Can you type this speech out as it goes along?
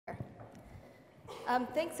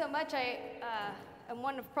Thanks so much. I am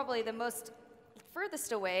one of probably the most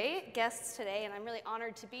furthest away guests today, and I'm really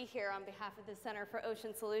honored to be here on behalf of the Center for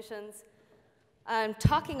Ocean Solutions. I'm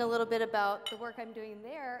talking a little bit about the work I'm doing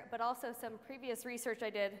there, but also some previous research I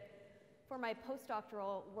did for my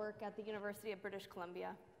postdoctoral work at the University of British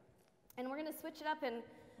Columbia. And we're going to switch it up and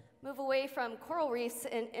move away from coral reefs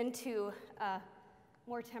into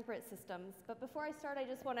more temperate systems. But before I start, I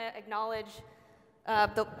just want to acknowledge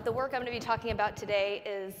the work I'm going to be talking about today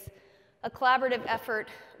is a collaborative effort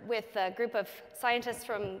with a group of scientists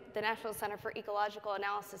from the National Center for Ecological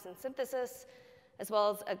Analysis and Synthesis, as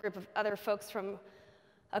well as a group of other folks from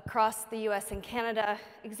across the US and Canada,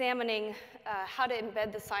 examining how to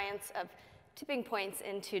embed the science of tipping points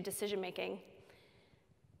into decision making,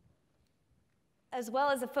 as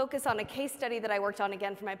well as a focus on a case study that I worked on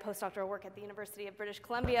again for my postdoctoral work at the University of British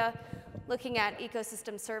Columbia, looking at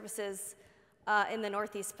ecosystem services in the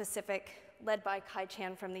Northeast Pacific, led by Kai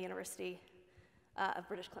Chan from the University of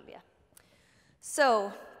British Columbia.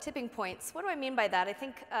 So, tipping points. What do I mean by that? I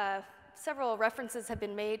think several references have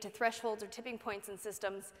been made to thresholds or tipping points in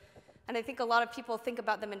systems, and I think a lot of people think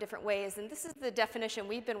about them in different ways, and this is the definition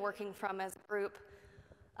we've been working from as a group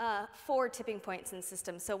for tipping points in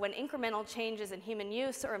systems. So when incremental changes in human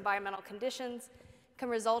use or environmental conditions can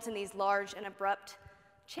result in these large and abrupt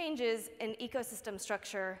changes in ecosystem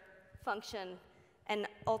structure, function, and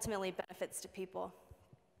ultimately benefits to people.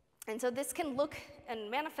 And so this can look and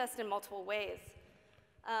manifest in multiple ways.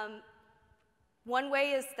 One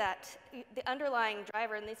way is that the underlying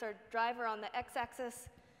driver, and these are driver on the x-axis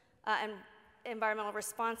and environmental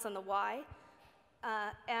response on the y,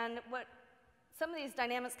 and what some of these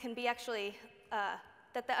dynamics can be actually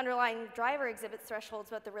that the underlying driver exhibits thresholds,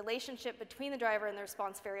 but the relationship between the driver and the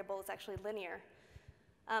response variable is actually linear.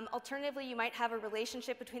 Alternatively, you might have a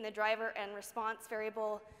relationship between the driver and response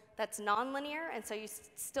variable that's nonlinear, and so you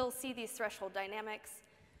still see these threshold dynamics.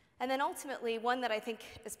 And then ultimately, one that I think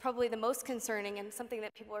is probably the most concerning and something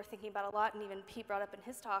that people are thinking about a lot, and even Pete brought up in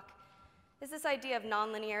his talk, is this idea of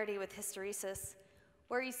nonlinearity with hysteresis,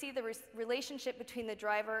 where you see the relationship between the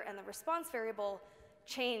driver and the response variable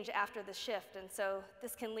change after the shift. And so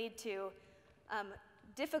this can lead to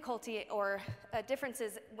difficulty or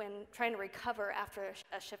differences when trying to recover after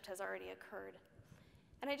a shift has already occurred.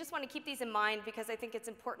 And I just want to keep these in mind because I think it's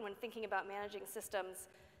important when thinking about managing systems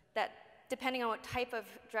that depending on what type of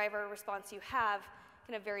driver response you have,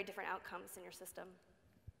 can have very different outcomes in your system.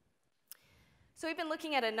 So we've been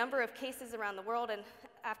looking at a number of cases around the world, and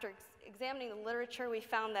after examining the literature, we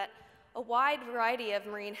found that a wide variety of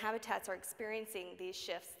marine habitats are experiencing these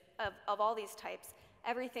shifts of all these types,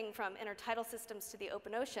 everything from intertidal systems to the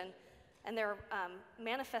open ocean, and they're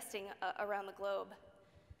manifesting around the globe.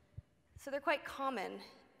 So they're quite common.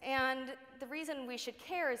 And the reason we should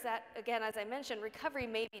care is that, again, as I mentioned, recovery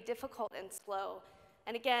may be difficult and slow.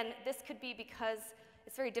 And again, this could be because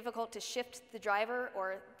it's very difficult to shift the driver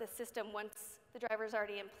or the system once the driver is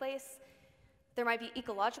already in place. There might be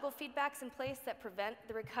ecological feedbacks in place that prevent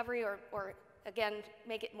the recovery or again,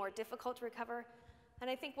 make it more difficult to recover. And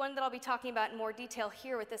I think one that I'll be talking about in more detail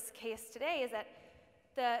here with this case today is that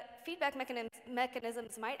the feedback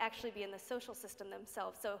mechanisms might actually be in the social system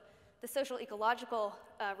themselves. So the social ecological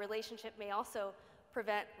relationship may also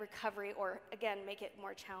prevent recovery or, again, make it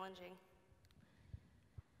more challenging.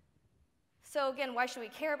 So again, why should we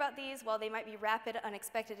care about these? Well, they might be rapid,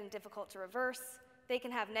 unexpected, and difficult to reverse. They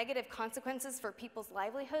can have negative consequences for people's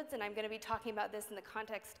livelihoods, and I'm going to be talking about this in the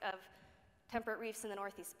context of temperate reefs in the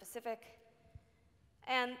Northeast Pacific.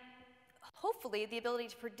 And hopefully, the ability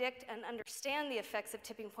to predict and understand the effects of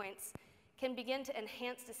tipping points can begin to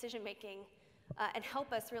enhance decision-making and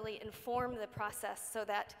help us really inform the process so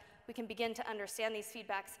that we can begin to understand these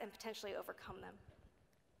feedbacks and potentially overcome them.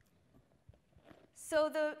 So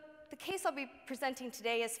the case I'll be presenting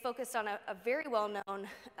today is focused on a very well-known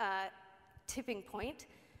tipping point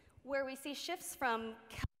where we see shifts from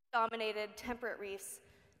kelp-dominated temperate reefs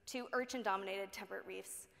to urchin-dominated temperate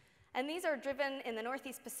reefs. And these are driven in the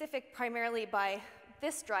Northeast Pacific primarily by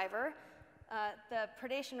this driver, the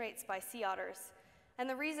predation rates by sea otters. And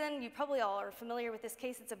the reason, you probably all are familiar with this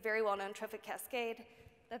case, it's a very well-known trophic cascade,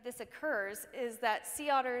 that this occurs is that sea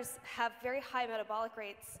otters have very high metabolic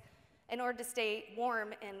rates in order to stay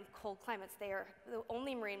warm in cold climates. They are the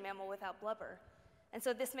only marine mammal without blubber. And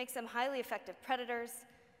so this makes them highly effective predators.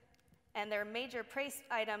 And their major prey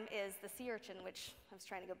item is the sea urchin, which I was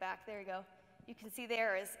trying to go back. There you go. You can see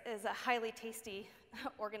there is a highly tasty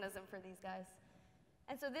organism for these guys.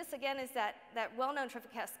 And so this, again, is that well-known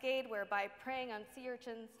trophic cascade where by preying on sea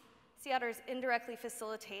urchins, sea otters indirectly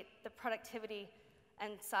facilitate the productivity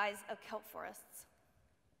and size of kelp forests.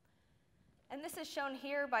 And this is shown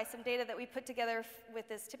here by some data that we put together with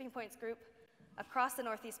this tipping points group across the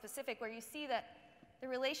Northeast Pacific, where you see that the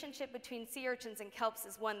relationship between sea urchins and kelps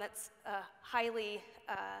is one that's highly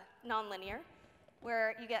nonlinear,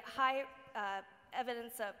 where you get high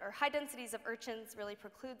evidence of, or high densities of urchins really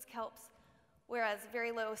precludes kelps, whereas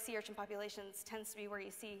very low sea urchin populations tends to be where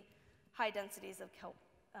you see high densities of kelp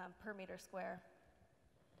per meter square.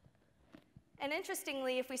 And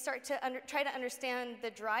interestingly, if we start to try to understand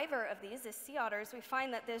the driver of these sea otters, we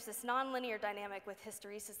find that there's this nonlinear dynamic with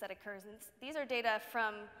hysteresis that occurs. And these are data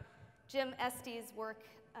from Jim Estey's work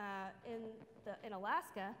in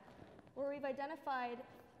Alaska, where we've identified,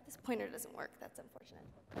 this pointer doesn't work, that's unfortunate.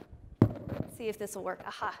 Let's see if this will work,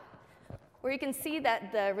 aha. Where you can see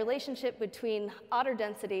that the relationship between otter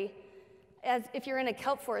density, as if you're in a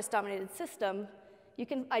kelp forest dominated system, you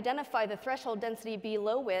can identify the threshold density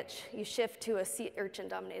below which you shift to a sea urchin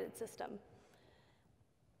dominated system.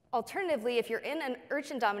 Alternatively, if you're in an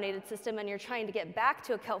urchin dominated system and you're trying to get back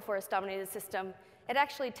to a kelp forest dominated system, it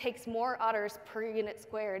actually takes more otters per unit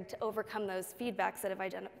squared to overcome those feedbacks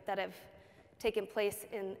that have taken place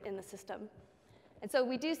in the system. And so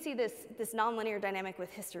we do see this nonlinear dynamic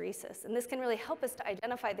with hysteresis, and this can really help us to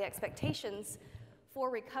identify the expectations for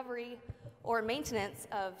recovery or maintenance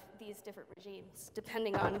of these different regimes,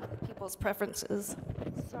 depending on people's preferences.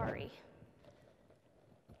 Sorry.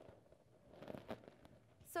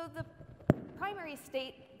 So the primary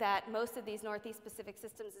state that most of these Northeast Pacific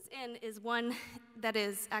systems is in is one that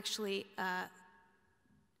is actually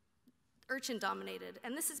urchin-dominated.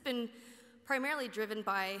 And this has been primarily driven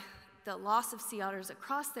by the loss of sea otters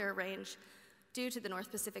across their range due to the North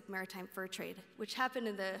Pacific maritime fur trade, which happened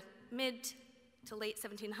in the mid to late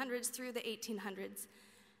 1700s through the 1800s.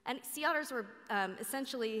 And sea otters were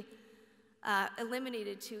essentially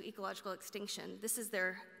eliminated to ecological extinction. This is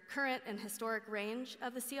their current and historic range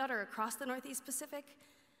of the sea otter across the Northeast Pacific.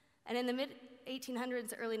 And in the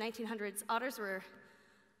mid-1800s, early 1900s, otters were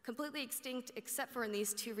completely extinct except for in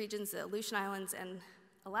these two regions, the Aleutian Islands and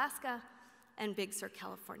Alaska, and Big Sur,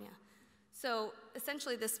 California. So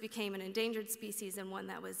essentially this became an endangered species and one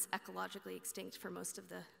that was ecologically extinct for most of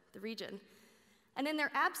the region. And in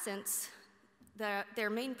their absence, their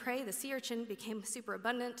main prey, the sea urchin, became super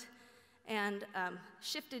abundant and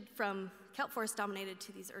shifted from kelp forest dominated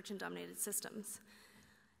to these urchin dominated systems.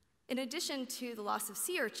 In addition to the loss of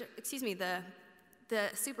sea urchin, the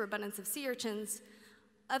superabundance of sea urchins,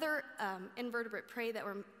 other invertebrate prey that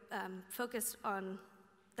were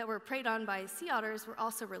that were preyed on by sea otters were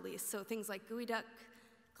also released. So things like geoduck,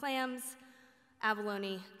 clams,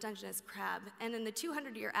 abalone, Dungeness crab. And in the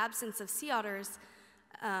 200-year absence of sea otters,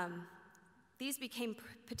 these became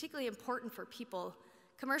particularly important for people.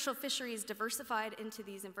 Commercial fisheries diversified into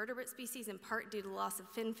these invertebrate species in part due to the loss of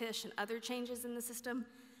finfish and other changes in the system.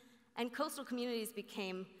 And coastal communities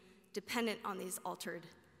became dependent on these altered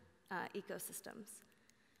ecosystems.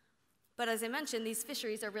 But as I mentioned, these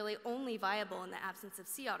fisheries are really only viable in the absence of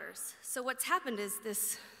sea otters. So what's happened is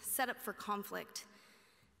this setup for conflict.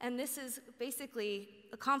 And this is basically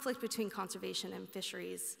a conflict between conservation and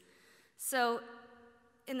fisheries. So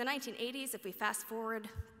in the 1980s, if we fast forward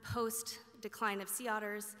post-decline of sea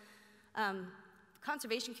otters, the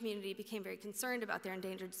conservation community became very concerned about their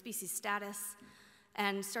endangered species status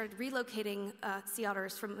and started relocating sea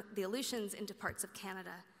otters from the Aleutians into parts of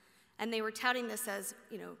Canada. And they were touting this as,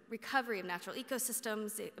 recovery of natural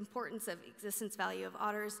ecosystems, the importance of existence value of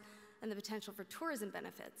otters, and the potential for tourism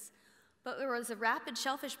benefits. But there was a rapid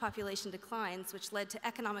shellfish population declines, which led to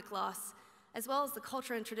economic loss, as well as the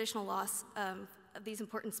cultural and traditional loss of these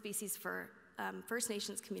important species for First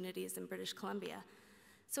Nations communities in British Columbia.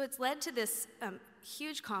 So it's led to this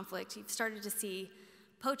huge conflict. You've started to see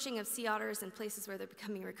poaching of sea otters in places where they're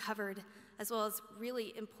becoming recovered, as well as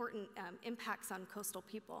really important impacts on coastal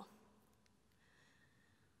people.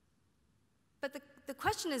 But the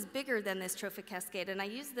question is bigger than this trophic cascade, and I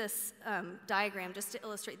use this diagram just to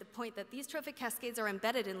illustrate the point that these trophic cascades are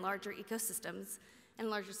embedded in larger ecosystems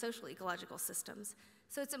and larger social ecological systems.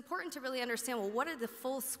 So it's important to really understand, well, what are the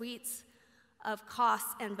full suites of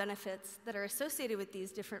costs and benefits that are associated with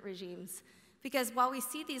these different regimes? Because while we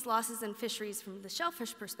see these losses in fisheries from the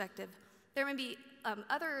shellfish perspective, there may be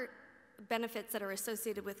other benefits that are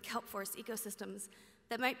associated with kelp forest ecosystems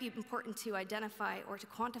that might be important to identify or to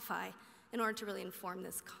quantify in order to really inform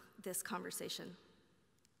this conversation.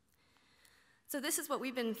 So this is what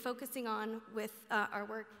we've been focusing on with our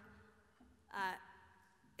work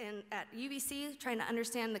at UBC, trying to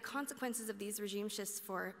understand the consequences of these regime shifts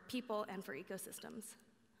for people and for ecosystems.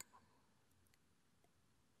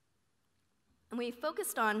 And we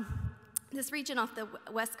focused on this region off the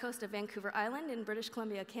west coast of Vancouver Island in British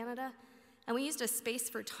Columbia, Canada, And we used a space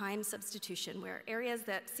for time substitution where areas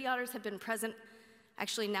that sea otters have been present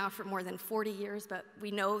actually now for more than 40 years, but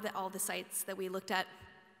we know that all the sites that we looked at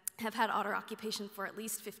have had otter occupation for at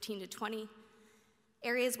least 15 to 20.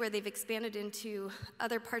 Areas where they've expanded into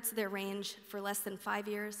other parts of their range for less than 5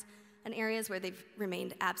 years, and areas where they've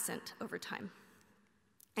remained absent over time.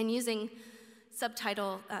 And using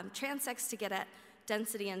subtitle transects to get at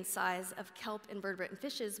density and size of kelp, invertebrate, and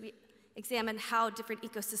fishes, we examined how different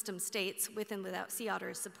ecosystem states with and without sea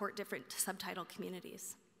otters support different subtidal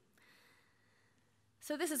communities.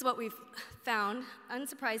 So this is what we've found.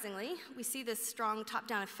 Unsurprisingly, we see this strong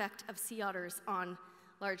top-down effect of sea otters on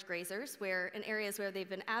large grazers, where in areas where they've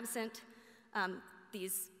been absent,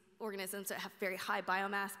 these organisms that have very high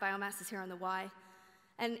biomass is here on the Y,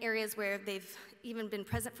 and areas where they've even been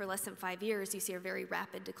present for less than 5 years, you see a very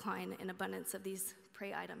rapid decline in abundance of these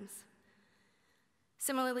prey items.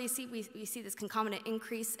 Similarly, we see this concomitant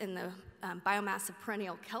increase in the biomass of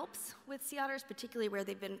perennial kelps with sea otters, particularly where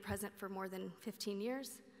they've been present for more than 15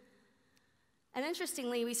 years. And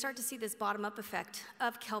interestingly, we start to see this bottom-up effect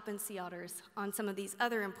of kelp and sea otters on some of these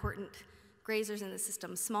other important grazers in the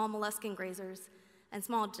system, small molluscan grazers and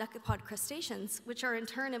small decapod crustaceans, which are in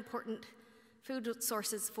turn important food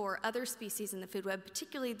sources for other species in the food web,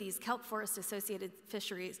 particularly these kelp forest-associated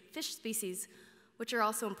fish species, which are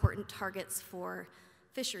also important targets for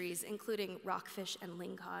fisheries, including rockfish and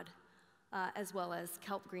lingcod, as well as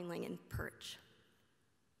kelp, greenling, and perch.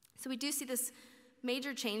 So we do see this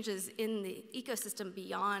major changes in the ecosystem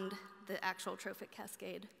beyond the actual trophic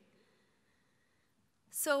cascade.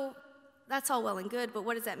 So that's all well and good, but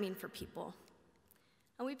what does that mean for people?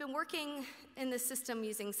 And we've been working in this system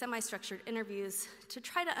using semi-structured interviews to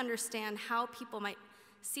try to understand how people might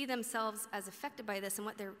see themselves as affected by this and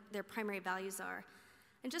what their primary values are.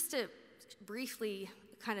 And just to briefly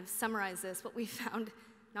kind of summarize this, what we found,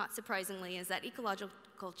 not surprisingly, is that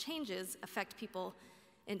ecological changes affect people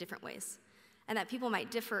in different ways, and that people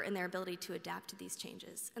might differ in their ability to adapt to these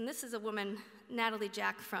changes. And this is a woman, Natalie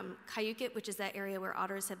Jack, from Cayucit, which is that area where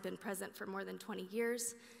otters have been present for more than 20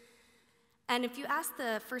 years. And if you ask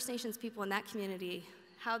the First Nations people in that community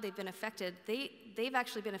how they've been affected, they've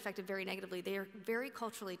actually been affected very negatively. They are very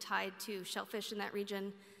culturally tied to shellfish in that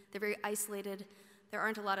region. They're very isolated. There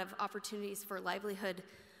aren't a lot of opportunities for livelihood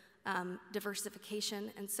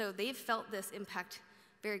diversification, and so they've felt this impact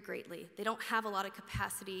very greatly. They don't have a lot of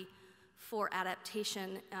capacity for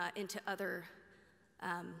adaptation into other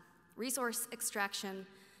resource extraction,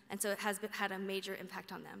 and so it has had a major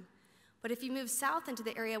impact on them. But if you move south into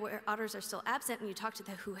the area where otters are still absent and you talk to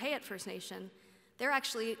the Huhayat First Nation, they're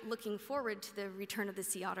actually looking forward to the return of the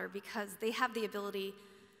sea otter because they have the ability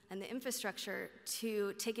and the infrastructure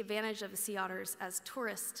to take advantage of the sea otters as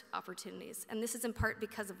tourist opportunities. And this is in part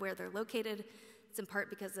because of where they're located. It's in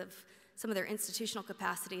part because of some of their institutional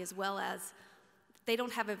capacity, as well as they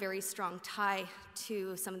don't have a very strong tie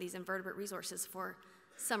to some of these invertebrate resources for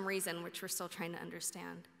some reason, which we're still trying to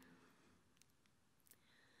understand.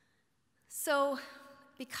 So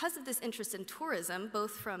because of this interest in tourism,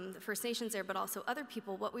 both from the First Nations there, but also other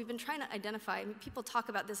people, what we've been trying to identify, I mean, people talk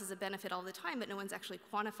about this as a benefit all the time, but no one's actually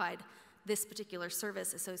quantified this particular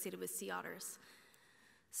service associated with sea otters.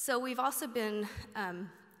 So we've also been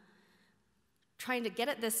trying to get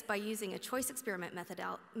at this by using a choice experiment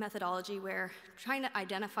methodology where trying to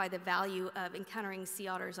identify the value of encountering sea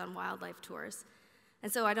otters on wildlife tours.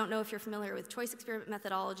 And so I don't know if you're familiar with choice experiment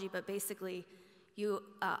methodology, but basically you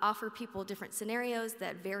offer people different scenarios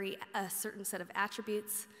that vary a certain set of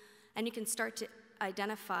attributes, and you can start to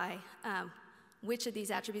identify which of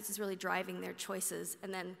these attributes is really driving their choices,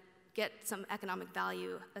 and then get some economic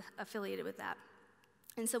value affiliated with that.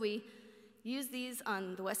 And so we use these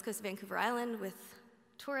on the west coast of Vancouver Island with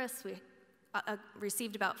tourists. We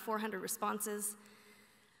received about 400 responses.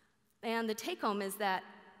 And the take home is that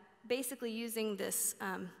basically using this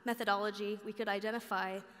methodology, we could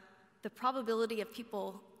identify the probability of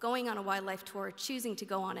people going on a wildlife tour, choosing to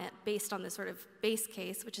go on it based on the sort of base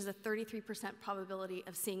case, which is a 33% probability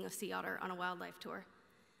of seeing a sea otter on a wildlife tour.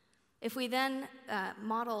 If we then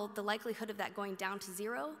model the likelihood of that going down to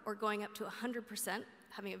 0 or going up to 100%,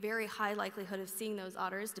 having a very high likelihood of seeing those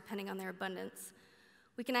otters depending on their abundance,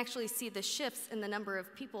 we can actually see the shifts in the number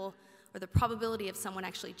of people or the probability of someone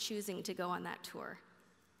actually choosing to go on that tour.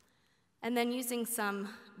 And then using some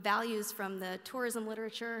values from the tourism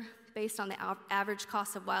literature based on the average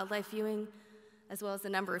cost of wildlife viewing, as well as the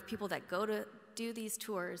number of people that go to do these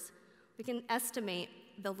tours, we can estimate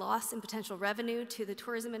the loss in potential revenue to the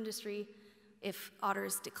tourism industry if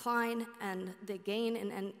otters decline, and the gain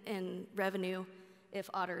in revenue if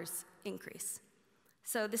otters increase.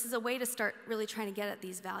 So this is a way to start really trying to get at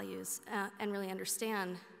these values and really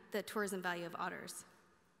understand the tourism value of otters.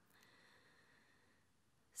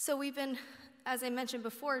 So we've been, as I mentioned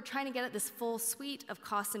before, trying to get at this full suite of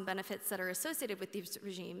costs and benefits that are associated with these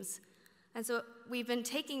regimes. And so we've been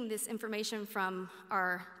taking this information from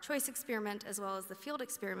our choice experiment as well as the field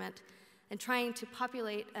experiment and trying to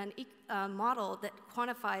populate a model that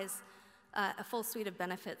quantifies a full suite of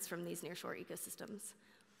benefits from these nearshore ecosystems.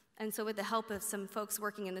 And so with the help of some folks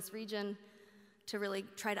working in this region to really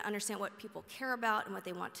try to understand what people care about and what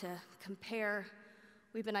they want to compare,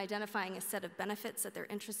 we've been identifying a set of benefits that they're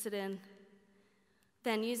interested in.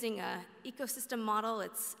 Then using an ecosystem model,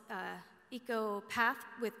 it's EcoPath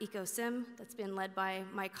with EcoSim that's been led by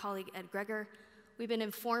my colleague Ed Greger. We've been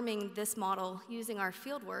informing this model using our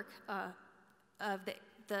field work of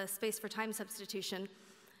the space for time substitution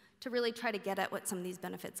to really try to get at what some of these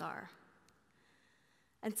benefits are.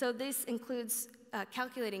 And so this includes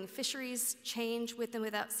calculating fisheries change with and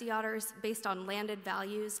without sea otters based on landed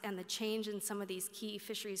values and the change in some of these key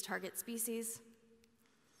fisheries target species.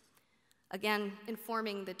 Again,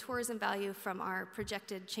 informing the tourism value from our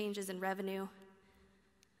projected changes in revenue.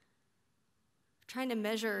 Trying to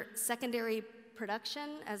measure secondary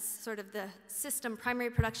production as sort of the system,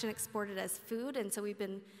 primary production exported as food, and so we've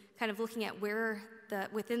been kind of looking at where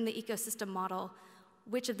within the ecosystem model,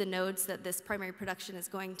 which of the nodes that this primary production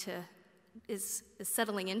is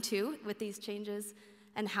settling into with these changes,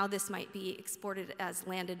 and how this might be exported as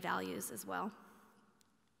landed values as well.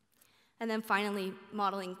 And then finally,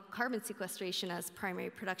 modeling carbon sequestration as primary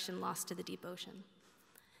production lost to the deep ocean.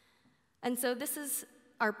 And so this is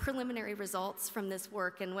our preliminary results from this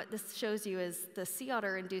work, and what this shows you is the sea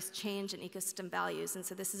otter-induced change in ecosystem values, and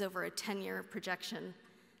so this is over a 10-year projection.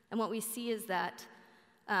 And what we see is that,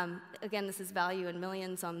 again, this is value in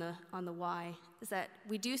millions on the Y, is that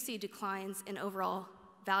we do see declines in overall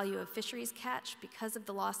value of fisheries catch because of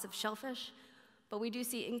the loss of shellfish, but we do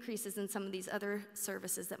see increases in some of these other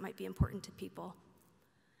services that might be important to people.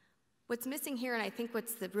 What's missing here, and I think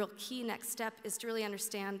what's the real key next step, is to really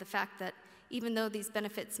understand the fact that even though these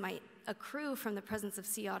benefits might accrue from the presence of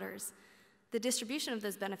sea otters, the distribution of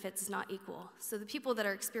those benefits is not equal. So the people that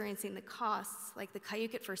are experiencing the costs, like the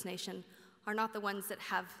Cayucit First Nation, are not the ones that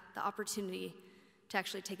have the opportunity to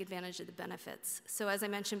actually take advantage of the benefits. So as I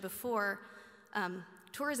mentioned before,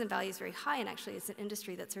 tourism value is very high, and actually it's an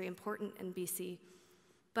industry that's very important in BC,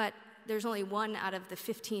 but there's only 1 out of the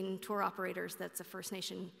 15 tour operators that's a First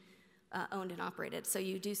Nation owned and operated. So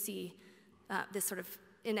you do see this sort of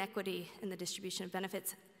inequity in the distribution of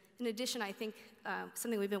benefits. In addition, I think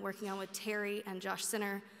something we've been working on with Terry and Josh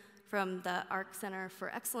Sinner from the ARC Center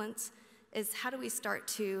for Excellence is how do we start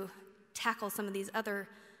to tackle some of these other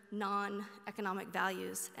non-economic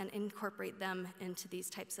values and incorporate them into these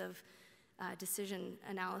types of decision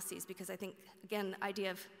analyses, because I think, again, the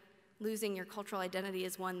idea of losing your cultural identity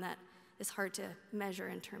is one that is hard to measure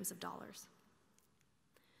in terms of dollars.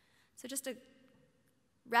 So just to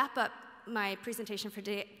wrap up my presentation for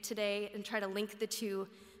today and try to link the two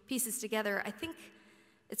pieces together, I think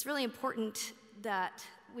it's really important that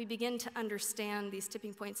we begin to understand these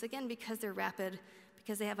tipping points, again, because they're rapid,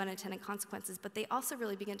 because they have unintended consequences, but they also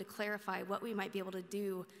really begin to clarify what we might be able to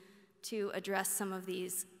do to address some of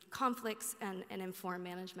these conflicts and inform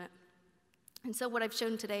management. And so what I've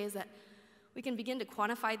shown today is that we can begin to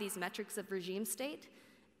quantify these metrics of regime state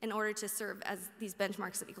in order to serve as these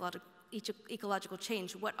benchmarks of ecological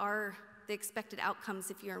change. What are the expected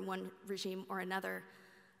outcomes if you're in one regime or another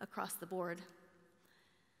across the board?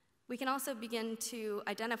 We can also begin to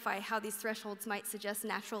identify how these thresholds might suggest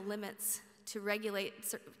natural limits to regulate,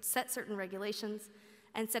 set certain regulations,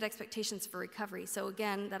 and set expectations for recovery. So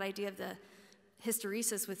again, that idea of the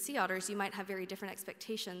hysteresis with sea otters, you might have very different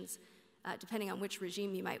expectations depending on which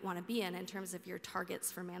regime you might want to be in terms of your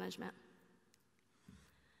targets for management.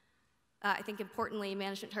 I think importantly,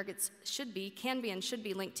 management targets can be and should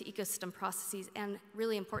be linked to ecosystem processes and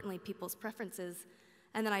really importantly, people's preferences.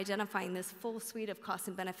 And then identifying this full suite of costs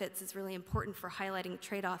and benefits is really important for highlighting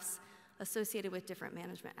trade-offs associated with different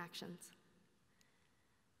management actions.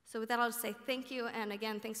 So with that, I'll just say thank you. And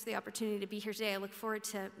again, thanks for the opportunity to be here today. I look forward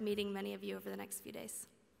to meeting many of you over the next few days.